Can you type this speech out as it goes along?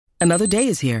Another day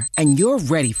is here, and you're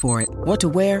ready for it. What to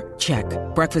wear? Check.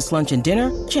 Breakfast, lunch, and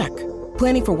dinner? Check.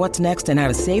 Planning for what's next and how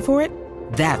to save for it?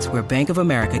 That's where Bank of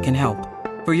America can help.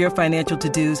 For your financial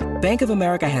to-dos, Bank of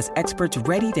America has experts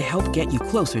ready to help get you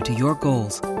closer to your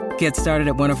goals. Get started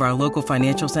at one of our local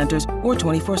financial centers or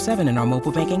 24/7 in our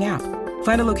mobile banking app.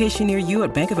 Find a location near you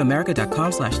at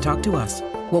bankofamerica.com/talktous.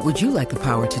 What would you like the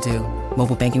power to do?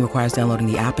 Mobile banking requires downloading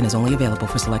the app and is only available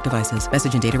for select devices.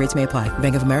 Message and data rates may apply.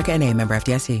 Bank of America N.A., member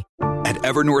FDIC. At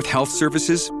Evernorth Health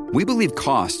Services, we believe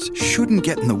costs shouldn't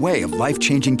get in the way of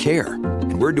life-changing care,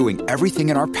 and we're doing everything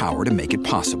in our power to make it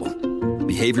possible.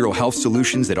 Behavioral health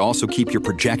solutions that also keep your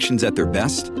projections at their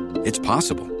best? It's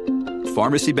possible.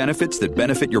 Pharmacy benefits that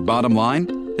benefit your bottom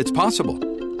line? It's possible.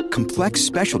 Complex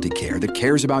specialty care that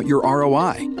cares about your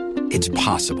ROI? It's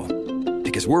possible.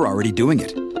 Because we're already doing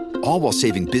it. All while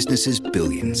saving businesses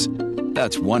billions.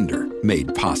 That's Wonder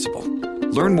made possible.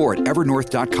 Learn more at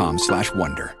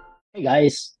evernorth.com/wonder. Hey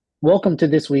guys, welcome to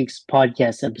this week's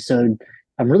podcast episode.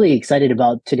 I'm really excited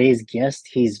about today's guest.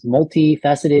 He's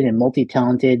multifaceted and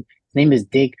multi-talented. His name is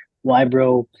Dick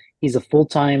Wybrow. He's a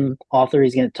full-time author.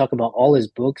 He's going to talk about all his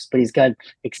books, but he's got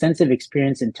extensive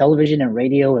experience in television and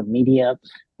radio and media,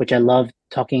 which I love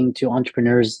talking to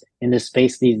entrepreneurs in this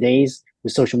space these days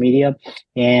with social media.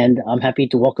 And I'm happy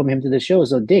to welcome him to the show.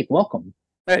 So Dick, welcome.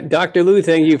 Dr. Lou,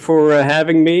 thank you for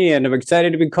having me, and I'm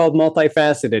excited to be called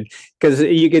multifaceted because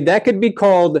that could be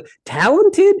called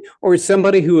talented or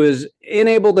somebody who is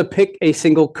unable to pick a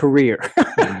single career.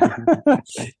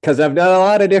 Because I've done a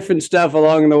lot of different stuff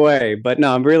along the way, but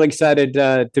no, I'm really excited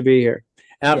to be here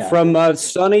from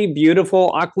sunny,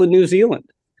 beautiful Auckland, New Zealand.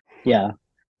 Yeah,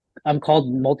 I'm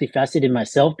called multifaceted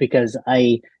myself because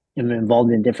I am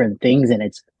involved in different things, and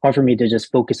it's hard for me to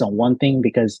just focus on one thing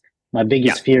because my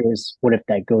biggest fear is what if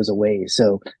that goes away?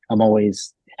 So I'm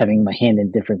always having my hand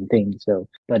in different things. So,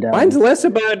 but mine's less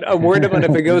about a word about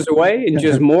if it goes away and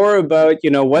just more about,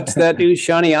 what's that new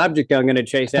shiny object I'm going to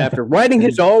chase after. Writing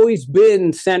has always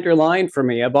been center line for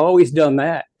me. I've always done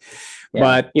that.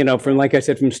 Yeah. But, from, like I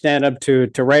said, from stand up to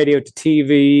radio to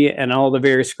TV and all the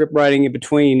various script writing in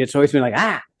between, it's always been like,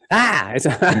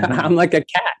 I'm like a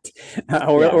cat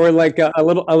or like a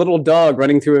little dog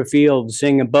running through a field,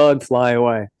 seeing a bug fly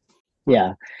away.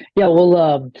 Yeah.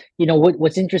 Well,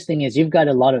 what's interesting is you've got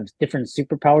a lot of different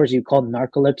superpowers. You call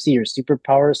narcolepsy your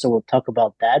superpower, so we'll talk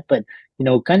about that. But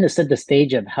kind of set the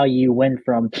stage of how you went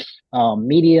from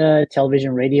media,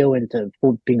 television, radio into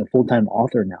being a full-time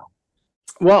author now.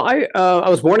 Well, I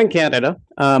was born in Canada.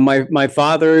 My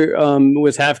father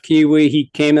was half Kiwi.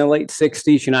 He came in the late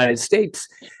 '60s, United States.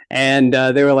 And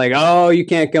they were like, "Oh, you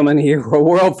can't come in here.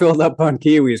 We're all filled up on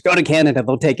Kiwis. Go to Canada.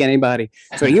 They'll take anybody."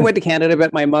 So he went to Canada,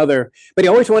 met my mother, but he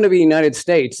always wanted to be in the United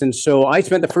States. And so I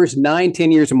spent the first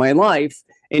 9-10 years of my life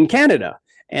in Canada.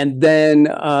 And then,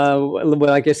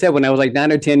 like I said, when I was like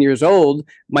 9 or 10 years old,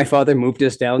 my father moved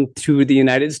us down to the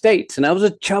United States. And I was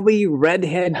a chubby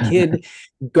redhead kid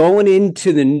going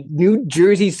into the New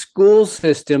Jersey school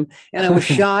system. And I was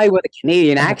shy with a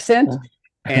Canadian accent.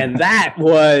 And that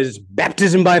was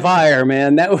baptism by fire,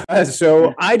 man.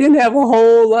 So I didn't have a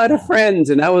whole lot of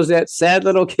friends. And I was that sad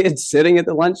little kid sitting at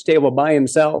the lunch table by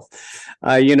himself,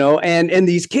 and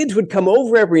these kids would come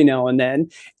over every now and then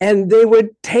and they would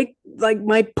take like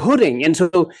my pudding. And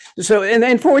so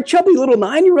for a chubby little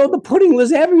 9-year-old, the pudding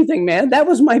was everything, man. That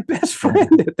was my best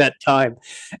friend at that time.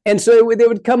 And so they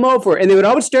would come over and they would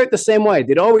always start the same way.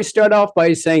 They'd always start off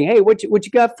by saying, "Hey, what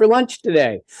you got for lunch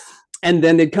today?" And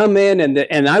then they'd come in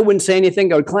and I wouldn't say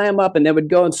anything. I would climb up and they would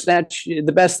go and snatch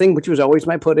the best thing, which was always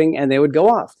my pudding, and they would go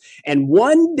off. And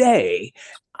one day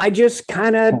I just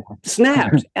kind of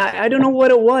snapped. I don't know what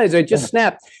it was. I just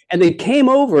snapped. And they came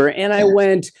over and I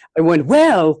went,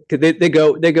 "Well," they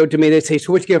go to me, they say,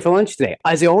 "So what you get for lunch today?"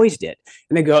 As they always did.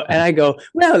 And I go,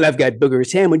 "Well, I've got booger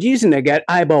sandwiches and I got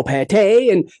eyeball pate."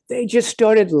 And they just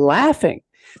started laughing.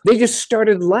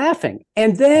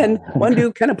 And then one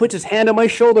dude kind of puts his hand on my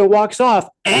shoulder and walks off.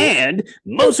 And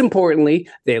most importantly,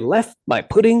 they left my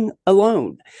pudding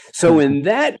alone. So in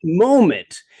that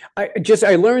moment,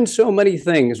 I learned so many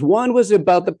things. One was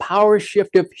about the power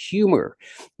shift of humor.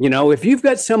 If you've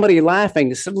got somebody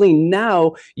laughing, suddenly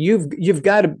now you've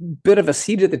got a bit of a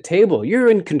seat at the table. You're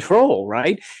in control,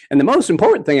 right? And the most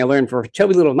important thing I learned for a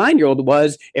chubby little 9-year-old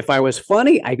was if I was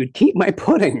funny, I could keep my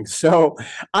pudding. So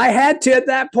I had to, at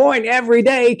that point, every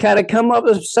day kind of come up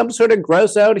with some sort of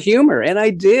gross out humor. And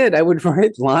I did. I would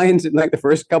write lines in like the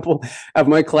first couple of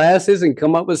my classes and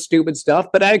come up with stupid stuff,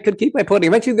 but I could keep my pudding.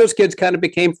 Eventually, those kids kind of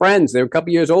became friends. They were a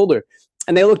couple years older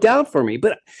and they looked out for me.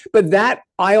 But that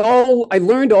I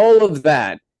learned all of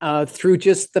that through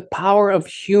just the power of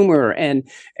humor, and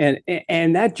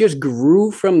that just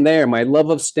grew from there. My love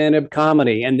of stand-up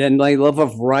comedy, and then my love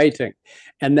of writing,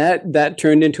 and that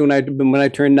turned into when I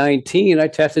turned 19, I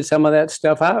tested some of that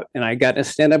stuff out, and I got into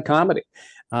stand-up comedy.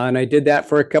 And I did that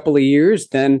for a couple of years.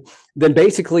 Then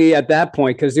basically at that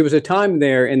point, because there was a time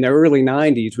there in the early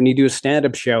 90s when you do a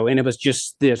stand-up show and it was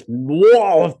just this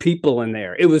wall of people in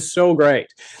there. It was so great,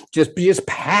 just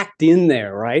packed in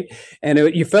there, right? And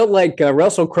you felt like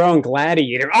Russell Crowe and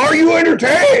Gladiator. Are you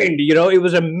entertained? It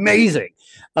was amazing.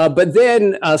 But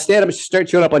then stand-up started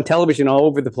showing up on television all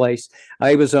over the place.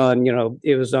 It was on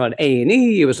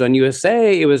A&E, it was on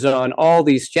USA, it was on all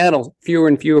these channels. Fewer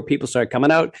and fewer people started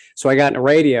coming out. So I got into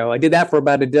radio. I did that for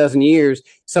about a dozen years.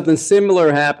 Something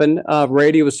similar happened.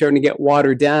 Radio was starting to get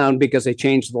watered down because they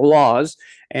changed the laws.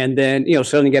 And then,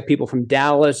 starting to get people from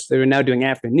Dallas. They're now doing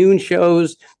afternoon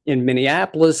shows in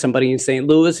Minneapolis. Somebody in St.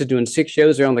 Louis is doing 6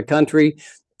 shows around the country.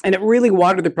 And it really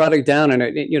watered the product down. And,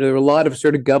 there were a lot of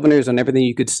sort of governors on everything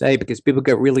you could say because people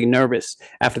got really nervous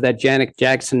after that Janet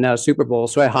Jackson Super Bowl.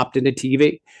 So I hopped into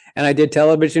TV and I did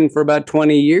television for about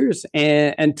 20 years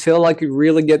until I could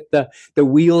really get the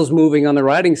wheels moving on the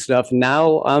writing stuff.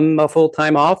 Now I'm a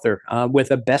full-time author with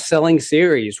a best-selling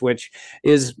series, which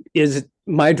is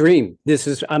my dream.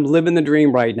 I'm living the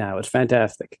dream right now. It's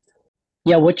fantastic.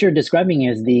 Yeah, what you're describing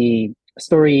is the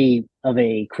story of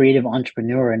a creative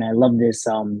entrepreneur, and I love this.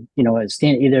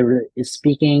 Either is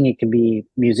speaking, it could be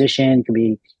musician, it could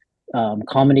be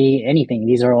comedy, anything.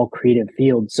 These are all creative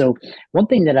fields. So one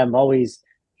thing that I'm always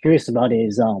curious about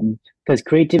is because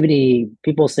creativity,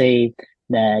 people say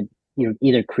that you're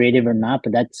either creative or not,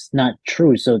 but that's not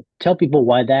true. So tell people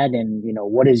why that, and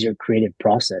what is your creative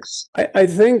process? I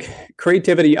think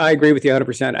creativity. I agree with you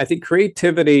 100%. I think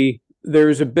creativity,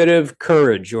 there's a bit of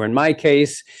courage, or in my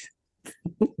case,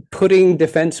 putting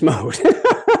defense mode.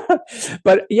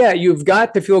 But yeah, you've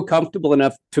got to feel comfortable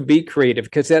enough to be creative,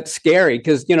 because that's scary.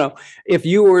 Because, if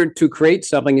you were to create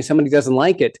something and somebody doesn't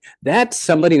like it, that's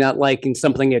somebody not liking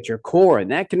something at your core.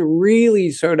 And that can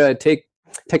really sort of take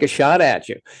a shot at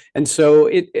you. And so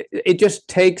it just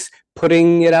takes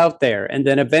putting it out there. And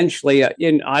then eventually,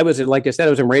 like I said, I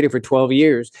was in radio for 12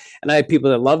 years, and I had people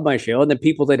that loved my show and then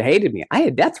people that hated me. I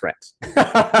had death threats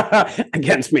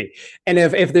against me. And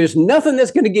if there's nothing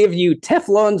that's going to give you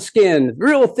Teflon skin,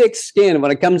 real thick skin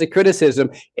when it comes to criticism,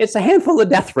 it's a handful of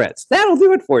death threats. That'll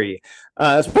do it for you,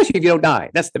 especially if you don't die.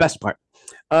 That's the best part.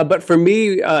 But for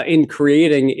me, in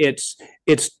creating, it's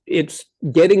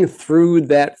getting through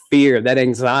that fear, that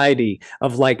anxiety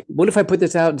of like, what if I put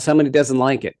this out and somebody doesn't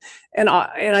like it? And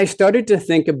I started to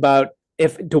think about,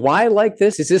 do I like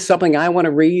this? Is this something I want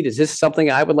to read? Is this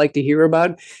something I would like to hear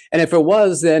about? And if it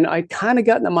was, then I kind of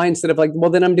got in the mindset of like,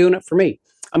 well, then I'm doing it for me.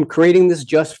 I'm creating this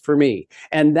just for me.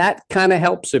 And that kind of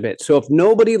helps a bit. So if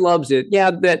nobody loves it,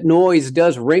 yeah, that noise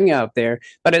does ring out there,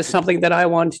 but it's something that I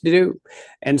want to do.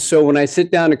 And so when I sit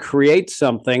down to create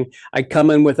something, I come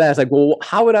in with that. It's like, well,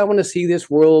 how would I want to see this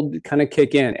world kind of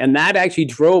kick in? And that actually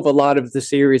drove a lot of the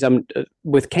series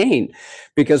with Kane,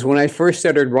 because when I first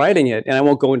started writing it, and I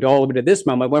won't go into all of it at this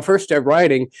moment, when I first started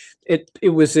writing, it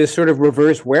was this sort of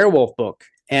reverse werewolf book.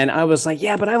 And I was like,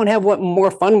 yeah, but I want to have more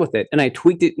fun with it. And I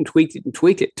tweaked it and tweaked it and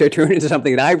tweaked it to turn it into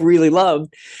something that I really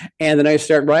loved. And then I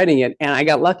started writing it, and I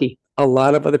got lucky. A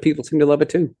lot of other people seem to love it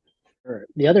too.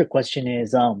 The other question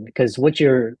is, because what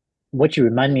you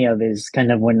remind me of is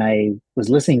kind of when I was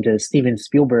listening to Steven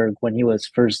Spielberg when he was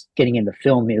first getting into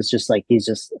film. It was just like, he's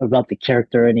just about the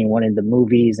character and he wanted the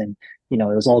movies, and it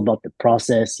was all about the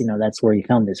process. That's where he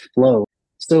found his flow.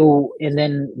 So, and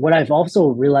then what I've also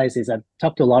realized is I've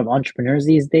talked to a lot of entrepreneurs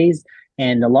these days,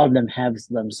 and a lot of them have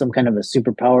some kind of a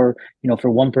superpower.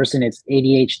 For one person, it's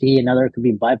ADHD, another could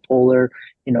be bipolar,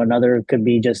 another could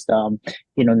be just,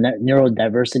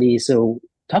 neurodiversity. So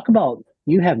talk about,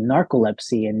 you have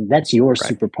narcolepsy, and that's your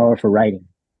superpower for writing.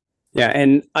 Yeah,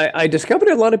 and I discovered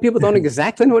a lot of people don't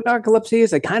exactly know what narcolepsy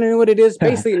is. I kind of know what it is.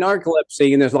 Basically,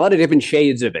 narcolepsy, and there's a lot of different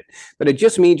shades of it, but it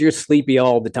just means you're sleepy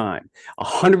all the time.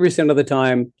 100% of the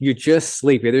time, you're just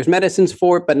sleepy. There's medicines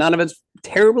for it, but none of it's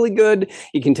terribly good.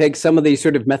 You can take some of these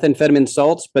sort of methamphetamine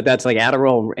salts, but that's like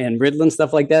Adderall and Ritalin,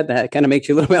 stuff like that. That kind of makes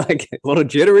you a little bit like a little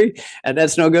jittery, and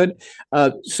that's no good.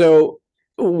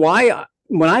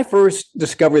 When I first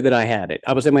discovered that I had it,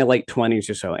 I was in my late 20s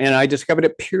or so, and I discovered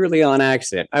it purely on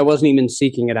accident. I wasn't even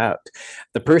seeking it out.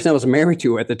 The person I was married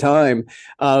to at the time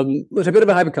was a bit of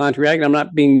a hypochondriac. I'm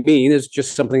not being mean. It's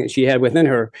just something that she had within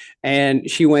her. And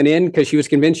she went in because she was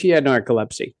convinced she had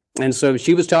narcolepsy. And so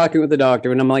she was talking with the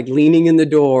doctor, and I'm like leaning in the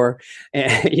door,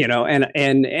 and,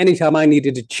 and anytime I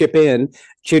needed to chip in,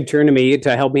 she'd turn to me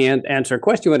to help me answer a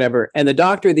question, whatever. And the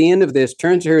doctor at the end of this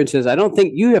turns to her and says, I don't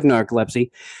think you have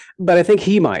narcolepsy, but I think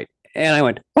he might. And I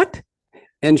went, what?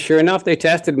 And sure enough, they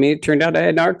tested me. It turned out I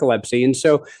had narcolepsy. And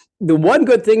so the one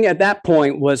good thing at that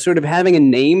point was sort of having a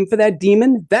name for that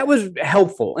demon. That was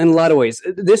helpful in a lot of ways.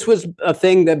 This was a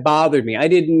thing that bothered me. I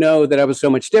didn't know that I was so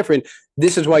much different.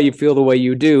 This is why you feel the way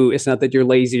you do. It's not that you're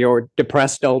lazy or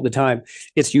depressed all the time.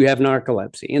 It's you have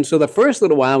narcolepsy. And so the first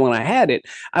little while when I had it,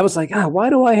 I was like,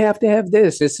 why do I have to have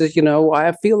this? It's just,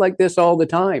 I feel like this all the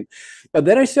time. But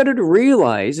then I started to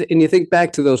realize, and you think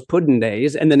back to those pudding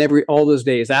days, and then all those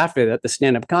days after that, the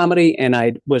stand-up comedy, and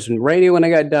I was in radio when I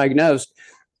got diagnosed,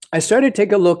 I started to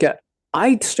take a look at,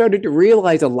 I started to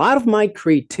realize a lot of my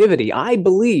creativity, I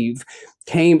believe,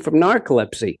 came from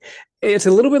narcolepsy. It's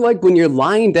a little bit like when you're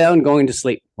lying down going to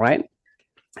sleep, right?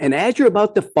 And as you're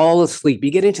about to fall asleep, you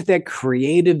get into that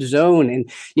creative zone and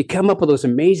you come up with those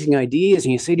amazing ideas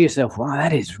and you say to yourself, wow,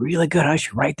 that is really good. I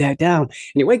should write that down. And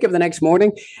you wake up the next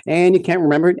morning and you can't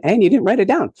remember it and you didn't write it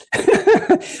down.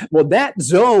 Well, that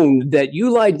zone that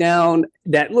you lie down,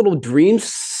 that little dream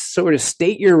sort of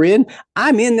state you're in,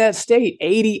 I'm in that state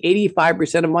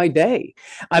 85% of my day.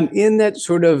 I'm in that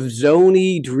sort of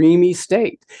zony, dreamy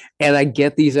state. And I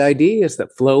get these ideas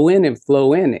that flow in and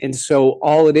flow in. And so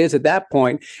all it is at that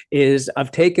point is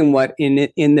I've taken what in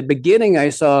the beginning I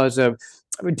saw as a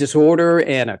disorder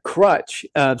and a crutch.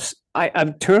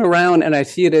 I've turned around and I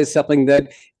see it as something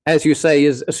that, as you say,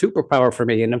 is a superpower for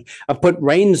me. And I've put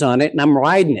reins on it and I'm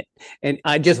riding it. And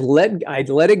I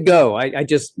let it go. I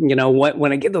just,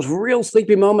 when I get those real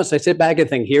sleepy moments, I sit back and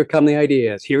think, here come the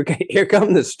ideas. Here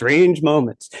come the strange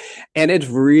moments. And it's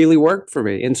really worked for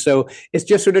me. And so it's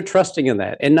just sort of trusting in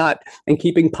that and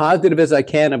keeping positive as I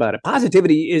can about it.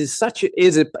 Positivity is a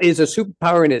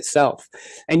superpower in itself.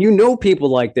 And people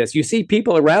like this. You see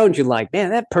people around you like,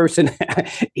 man, that person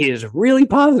is really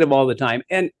positive all the time.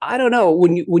 And I don't know,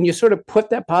 when you sort of put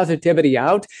that positivity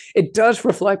out, it does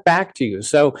reflect back to you.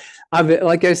 So I've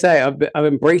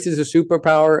embraced it as a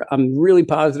superpower. I'm really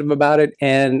positive about it,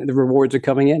 and the rewards are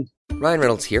coming in. Ryan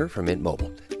Reynolds here from Mint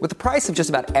Mobile. With the price of just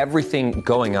about everything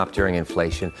going up during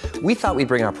inflation, we thought we'd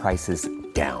bring our prices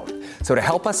down. So to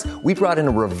help us, we brought in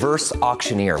a reverse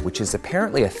auctioneer, which is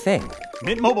apparently a thing.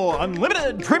 Mint Mobile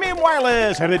Unlimited Premium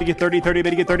Wireless. How to get 30, 30, bit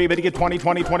to get 30, bit to get 20,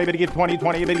 20, 20, bit to get 20,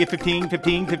 20, bit to get 15,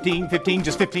 15, 15, 15,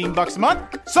 just $15 a month?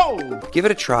 Sold! Give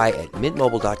it a try at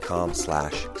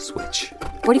mintmobile.com/switch.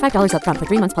 $45 up front for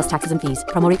 3 months plus taxes and fees.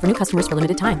 Promo rate for new customers for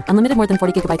limited time. Unlimited more than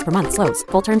 40 gigabytes per month. Slows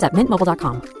full terms at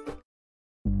mintmobile.com.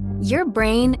 Your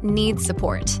brain needs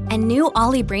support, and new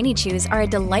Ollie Brainy Chews are a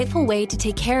delightful way to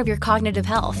take care of your cognitive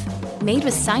health. Made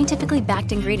with scientifically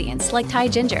backed ingredients like Thai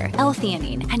ginger,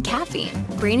 L-theanine, and caffeine,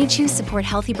 Brainy Chews support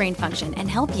healthy brain function and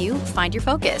help you find your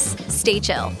focus, stay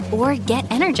chill, or get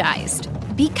energized.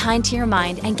 Be kind to your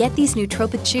mind and get these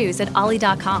nootropic chews at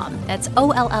ollie.com. That's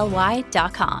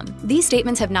OLLY.com. These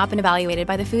statements have not been evaluated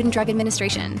by the Food and Drug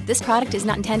Administration. This product is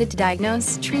not intended to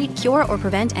diagnose, treat, cure, or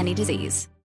prevent any disease.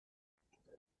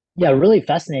 Yeah, really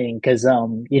fascinating because,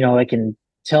 I can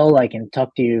tell, I can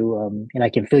talk to you, and I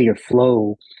can feel your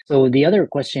flow. So the other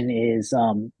question is,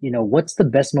 what's the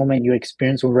best moment you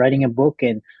experienced when writing a book,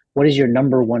 and what is your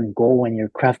number one goal when you're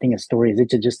crafting a story? Is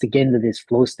it just to get into these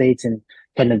flow states and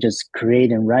kind of just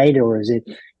create and write, or is it,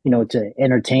 to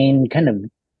entertain? Kind of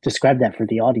describe that for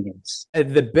the audience.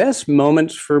 The best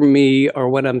moments for me are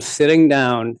when I'm sitting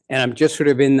down and I'm just sort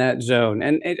of in that zone.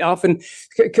 And it often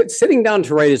sitting down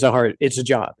to write is it's a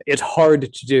job. It's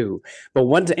hard to do. But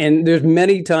and there's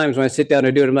many times when I sit down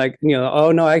to do it, I'm like,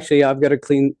 oh no, actually I've got to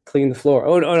clean the floor.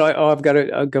 Oh no, I've got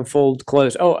to fold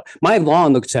clothes. Oh, my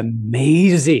lawn looks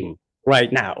amazing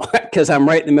right now because I'm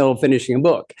right in the middle of finishing a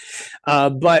book.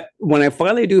 But when I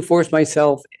finally do force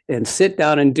myself and sit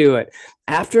down and do it,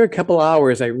 after a couple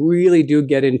hours, I really do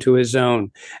get into a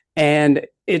zone. And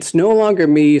it's no longer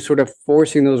me sort of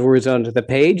forcing those words onto the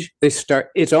page.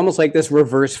 It's almost like this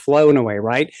reverse flow in a way,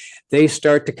 right? They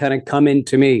start to kind of come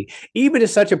into me, even to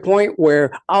such a point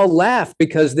where I'll laugh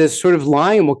because this sort of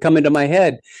line will come into my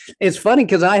head. It's funny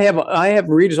because I have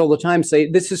readers all the time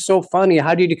say, "This is so funny.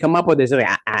 How did you come up with this?"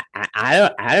 Like,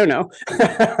 I don't know.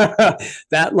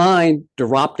 That line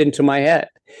dropped into my head.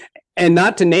 And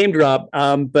not to name drop,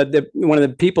 but one of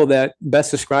the people that best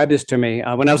described this to me,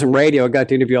 when I was in radio, I got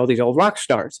to interview all these old rock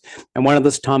stars. And one of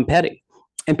them's Tom Petty.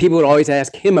 And people would always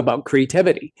ask him about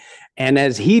creativity. And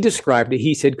as he described it,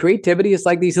 he said, creativity is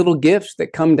like these little gifts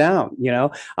that come down.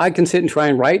 I can sit and try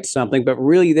and write something, but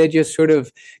really they just sort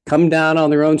of come down on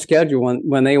their own schedule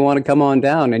when they want to come on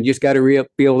down, and you just got to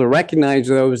be able to recognize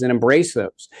those and embrace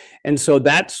those. And so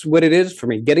that's what it is for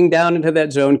me, getting down into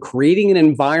that zone, creating an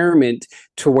environment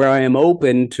to where I am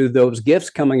open to those gifts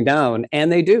coming down.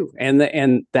 And they do.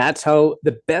 And that's how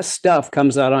the best stuff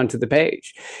comes out onto the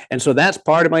page. And so that's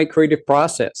part of my creative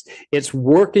process. It's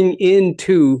working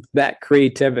into that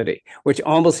creativity, which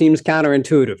almost seems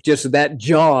counterintuitive. Just that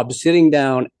job, sitting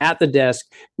down at the desk,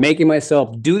 making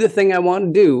myself do the thing I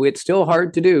want to do. It's still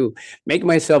hard to do, making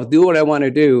myself do what I want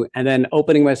to do, and then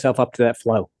opening myself up to that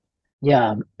flow.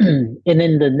 Yeah. And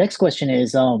then the next question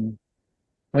is,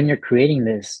 when you're creating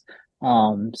this,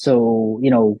 so,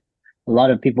 a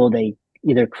lot of people, they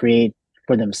either create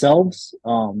for themselves,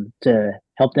 to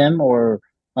help them, or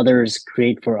others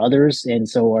create for others. And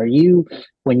so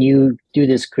when you do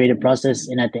this creative process,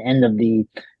 and at the end of the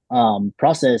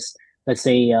process, let's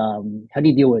say, how do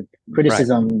you deal with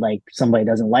criticism? Right. Like somebody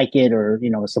doesn't like it, or,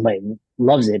 somebody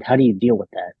loves it. How do you deal with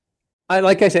that?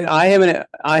 Like I said, I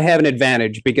have an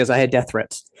advantage because I had death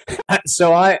threats.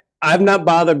 So I'm not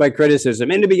bothered by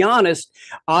criticism. And to be honest,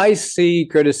 I see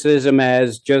criticism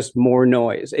as just more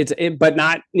noise. But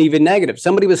not even negative.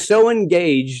 Somebody was so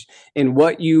engaged in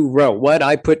what you wrote, what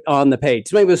I put on the page.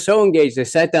 Somebody was so engaged, they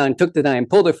sat down, took the time,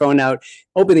 pulled their phone out,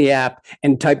 opened the app,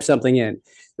 and typed something in.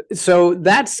 So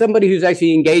that's somebody who's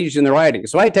actually engaged in the writing.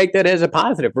 So I take that as a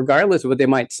positive, regardless of what they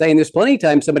might say. And there's plenty of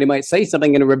times somebody might say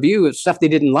something in a review of stuff they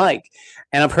didn't like.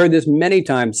 And I've heard this many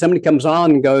times. Somebody comes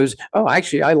on and goes, oh,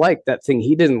 actually, I like that thing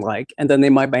he didn't like. And then they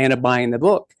might end up buying the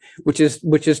book, which is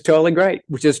totally great,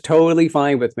 which is totally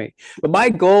fine with me. But my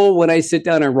goal when I sit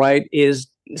down and write is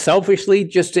selfishly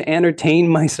just to entertain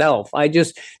myself. I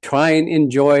just try and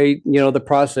enjoy, the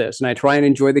process, and I try and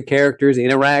enjoy the characters, the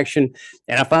interaction.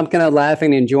 And if I'm kind of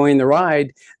laughing and enjoying the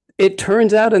ride, it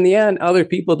turns out in the end, other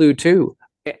people do too.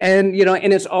 And,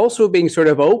 and it's also being sort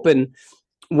of open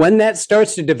when that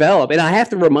starts to develop. And I have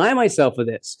to remind myself of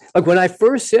this. Like when I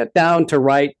first sat down to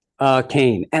write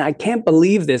Cain, and I can't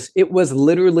believe this, it was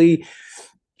literally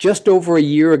just over a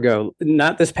year ago,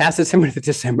 not this past December, the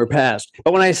December past.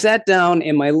 But when I sat down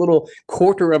in my little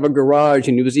quarter of a garage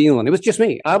in New Zealand, it was just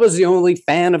me. I was the only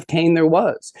fan of Cain there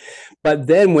was. But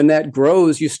then when that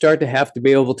grows, you start to have to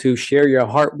be able to share your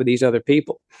heart with these other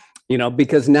people,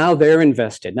 because now they're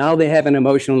invested. Now they have an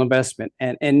emotional investment.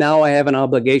 And now I have an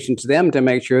obligation to them to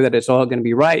make sure that it's all going to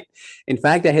be right. In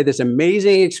fact, I had this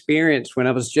amazing experience when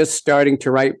I was just starting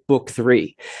to write book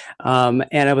 3. And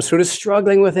I was sort of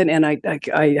struggling with it. And I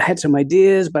had some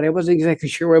ideas, but I wasn't exactly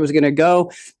sure where I was going to go.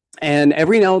 And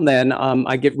every now and then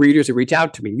I get readers that reach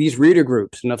out to me, these reader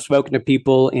groups. And I've spoken to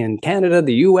people in Canada,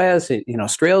 the US, in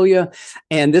Australia,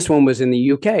 and this one was in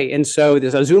the UK. And so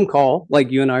there's a Zoom call like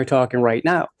you and I are talking right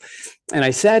now. And I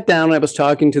sat down and I was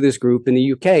talking to this group in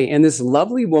the UK, and this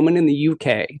lovely woman in the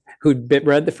UK who'd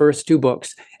read the first 2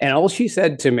 books. And all she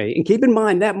said to me, and keep in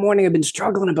mind that morning I've been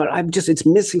struggling about, it's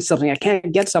missing something. I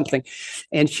can't get something.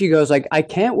 And she goes like, I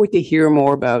can't wait to hear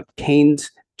more about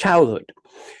Cain's childhood.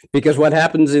 Because what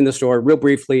happens in the story, real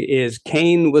briefly, is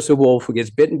Cain was a wolf who gets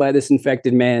bitten by this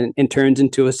infected man and turns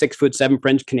into a 6'7"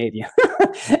 French Canadian.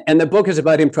 And the book is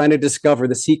about him trying to discover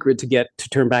the secret to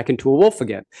turn back into a wolf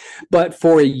again. But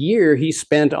for a year, he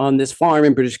spent on this farm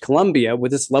in British Columbia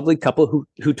with this lovely couple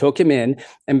who took him in.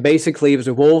 And basically, he was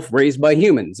a wolf raised by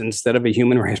humans instead of a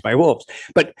human raised by wolves.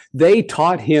 But they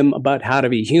taught him about how to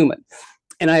be human.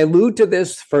 And I allude to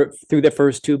this through the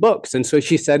first 2 books. And so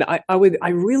she said, I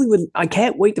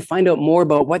can't wait to find out more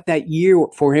about what that year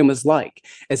for him was like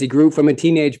as he grew from a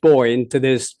teenage boy into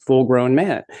this full-grown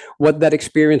man, what that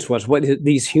experience was, what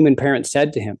these human parents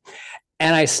said to him.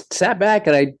 And I sat back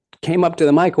and I came up to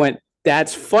the mic and went,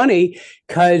 that's funny,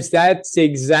 because that's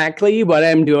exactly what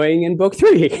I'm doing in book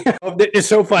 3. It's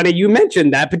so funny you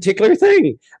mentioned that particular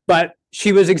thing, but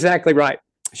she was exactly right.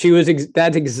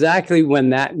 That's exactly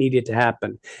when that needed to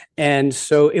happen. And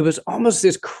so it was almost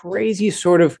this crazy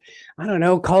sort of, I don't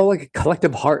know, call it like a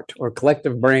collective heart or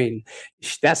collective brain.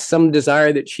 That's some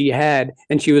desire that she had.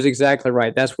 And she was exactly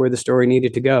right. That's where the story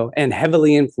needed to go, and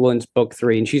heavily influenced book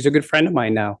 3. And she's a good friend of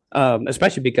mine now,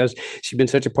 especially because she's been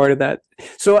such a part of that.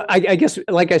 So I guess,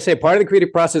 like I say, part of the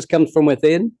creative process comes from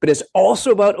within, but it's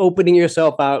also about opening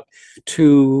yourself out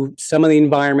to some of the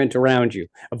environment around you,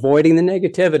 avoiding the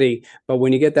negativity. But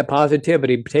when you get that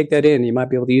positivity, take that in, you might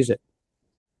be able to use it.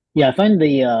 Yeah, I find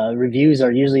the reviews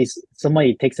are usually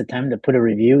somebody takes the time to put a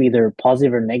review, either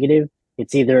positive or negative.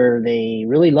 It's either they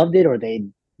really loved it or they,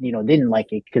 didn't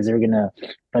like it because they're gonna.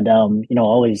 But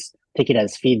always take it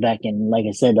as feedback. And like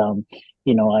I said,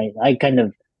 I kind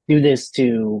of do this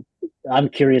I'm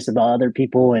curious about other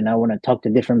people, and I want to talk to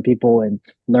different people and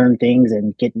learn things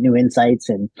and get new insights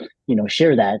and,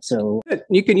 share that. So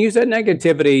you can use that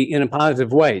negativity in a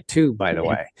positive way too, by the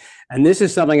way. And this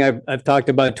is something I've talked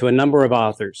about to a number of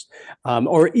authors,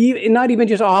 or even not even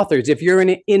just authors. If you're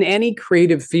in any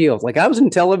creative field, like I was in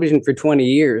television for 20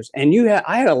 years, and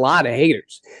I had a lot of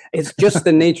haters. It's just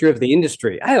the nature of the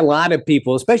industry. I had a lot of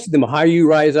people, especially the higher you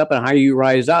rise up and higher you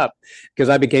rise up, because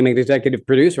I became an executive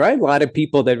producer. I had a lot of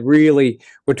people that really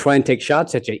would try and take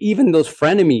shots at you. Even those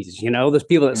frenemies, those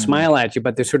people that smile at you,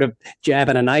 but they're sort of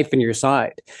jabbing a knife in your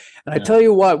side. And I tell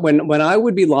you what, when I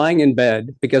would be lying in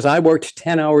bed, because I worked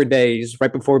 10-hour days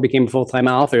right before I became a full-time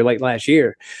author late last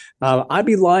year, I'd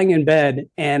be lying in bed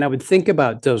and I would think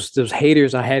about those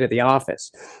haters I had at the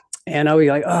office. And I would be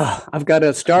like, oh, I've got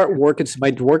to start work.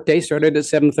 My work day started at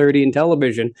 7:30 in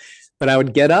television, but I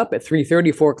would get up at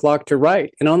 3:30, 4 o'clock to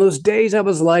write. And on those days I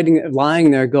was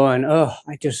lying there going, oh,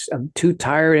 I'm too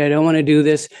tired. I don't want to do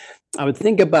this. I would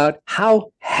think about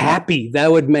how happy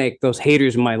that would make those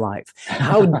haters in my life,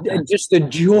 how just the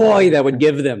joy that would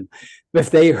give them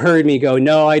if they heard me go,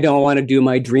 no, I don't want to do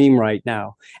my dream right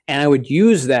now. And I would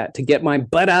use that to get my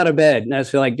butt out of bed. And I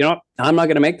was like, I'm not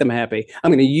going to make them happy.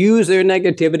 I'm going to use their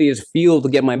negativity as fuel to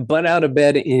get my butt out of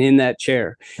bed and in that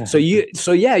chair. So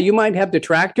you might have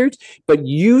detractors, but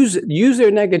use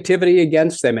their negativity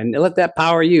against them and let that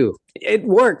power you. It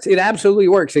works. It absolutely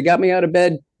works. It got me out of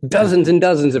bed dozens and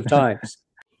dozens of times.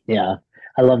 Yeah,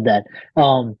 I love that.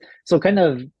 So kind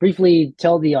of briefly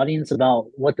tell the audience about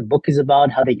what the book is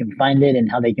about, how they can find it, and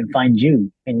how they can find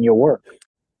you and your work.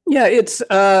 Yeah, it's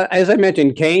as I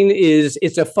mentioned, Cain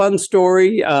it's a fun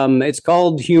story. It's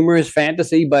called humorous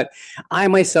fantasy, but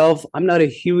I'm not a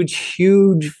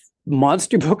huge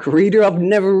monster book reader. I've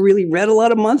never really read a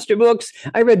lot of monster books.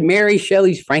 I read Mary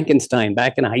Shelley's Frankenstein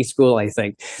back in high school, I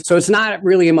think. So it's not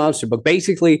really a monster book.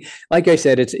 Basically, like I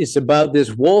said, it's about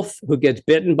this wolf who gets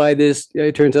bitten by this.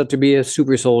 It turns out to be a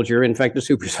super soldier. In fact, a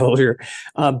super soldier.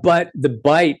 But the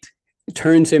bite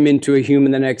turns him into a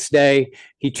human the next day.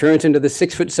 He turns into the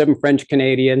 6'7" French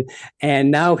Canadian, and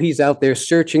now he's out there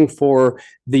searching for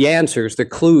the answers, the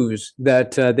clues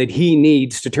that he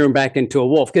needs to turn back into a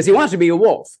wolf, because he wants to be a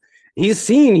wolf. He's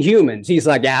seen humans. He's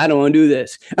like, yeah, I don't want to do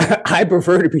this. I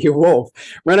prefer to be a wolf.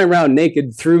 Running around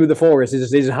naked through the forest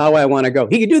is how I want to go.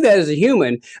 He could do that as a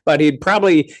human, but he'd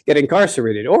probably get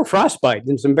incarcerated or frostbite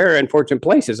in some very unfortunate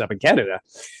places up in Canada.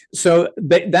 So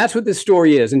that's what this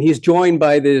story is. And he's joined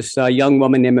by this young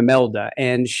woman named Imelda,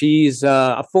 and she's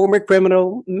a former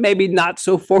criminal, maybe not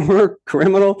so former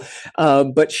criminal,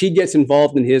 but she gets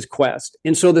involved in his quest.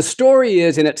 And so the story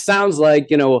is, and it sounds like,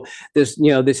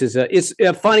 it's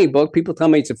a funny book. People tell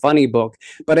me it's a funny book,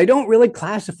 but I don't really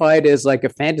classify it as like a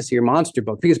fantasy or monster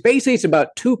book, because basically it's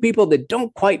about two people that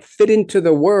don't quite fit into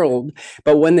the world,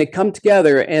 but when they come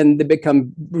together and they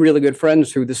become really good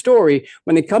friends through the story,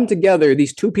 when they come together,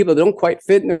 these two people that don't quite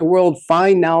fit in the world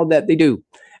find now that they do.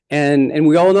 And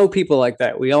we all know people like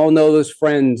that. We all know those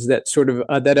friends that sort of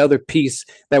that other piece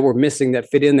that we're missing that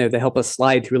fit in there to help us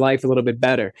slide through life a little bit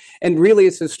better. And really,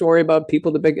 it's a story about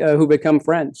people who become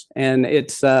friends. And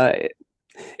it's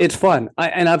fun.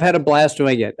 I've had a blast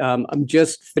doing it. I'm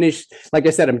just finished. Like I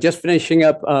said, I'm just finishing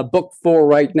up book 4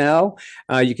 right now.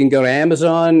 You can go to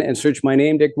Amazon and search my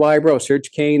name, Dick Wybrow.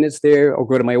 Search Cain, it's there, or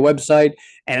go to my website.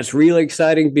 And it's really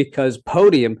exciting because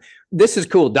Podium, this is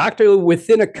cool. Doctor,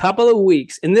 within a couple of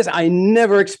weeks, and this, I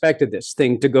never expected this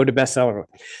thing to go to bestseller,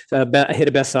 hit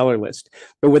a bestseller list.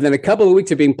 But within a couple of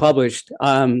weeks of being published,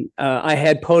 I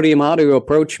had Podium Audio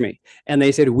approach me, and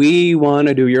they said, we want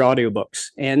to do your audiobooks.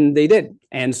 And they did.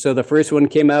 And so the first one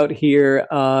came out here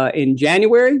in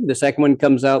January. The second one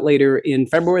comes out later in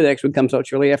February. The next one comes out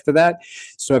shortly after that.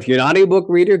 So if you're an audiobook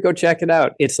reader, go check it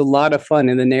out. It's a lot of fun.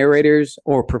 And the narrators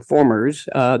or performers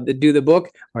that do the book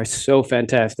are so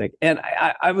fantastic. And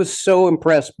I was so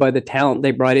impressed by the talent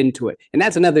they brought into it. And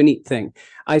that's another neat thing.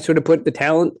 I sort of put the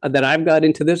talent that I've got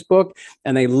into this book,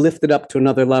 and they lift it up to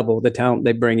another level, the talent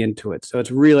they bring into it. So it's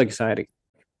really exciting.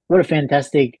 What a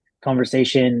fantastic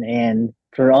conversation. And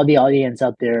for all the audience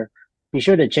out there, be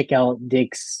sure to check out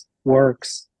Dick's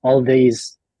works. All of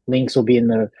these links will be in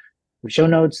the show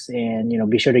notes, and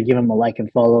be sure to give him a like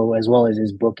and follow, as well as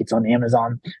his book. It's on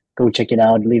Amazon. Go check it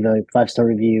out. Leave a 5-star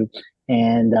review.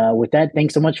 And with that,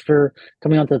 thanks so much for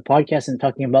coming onto the podcast and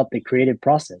talking about the creative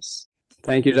process.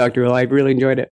 Thank you, Dr. Will. I really enjoyed it.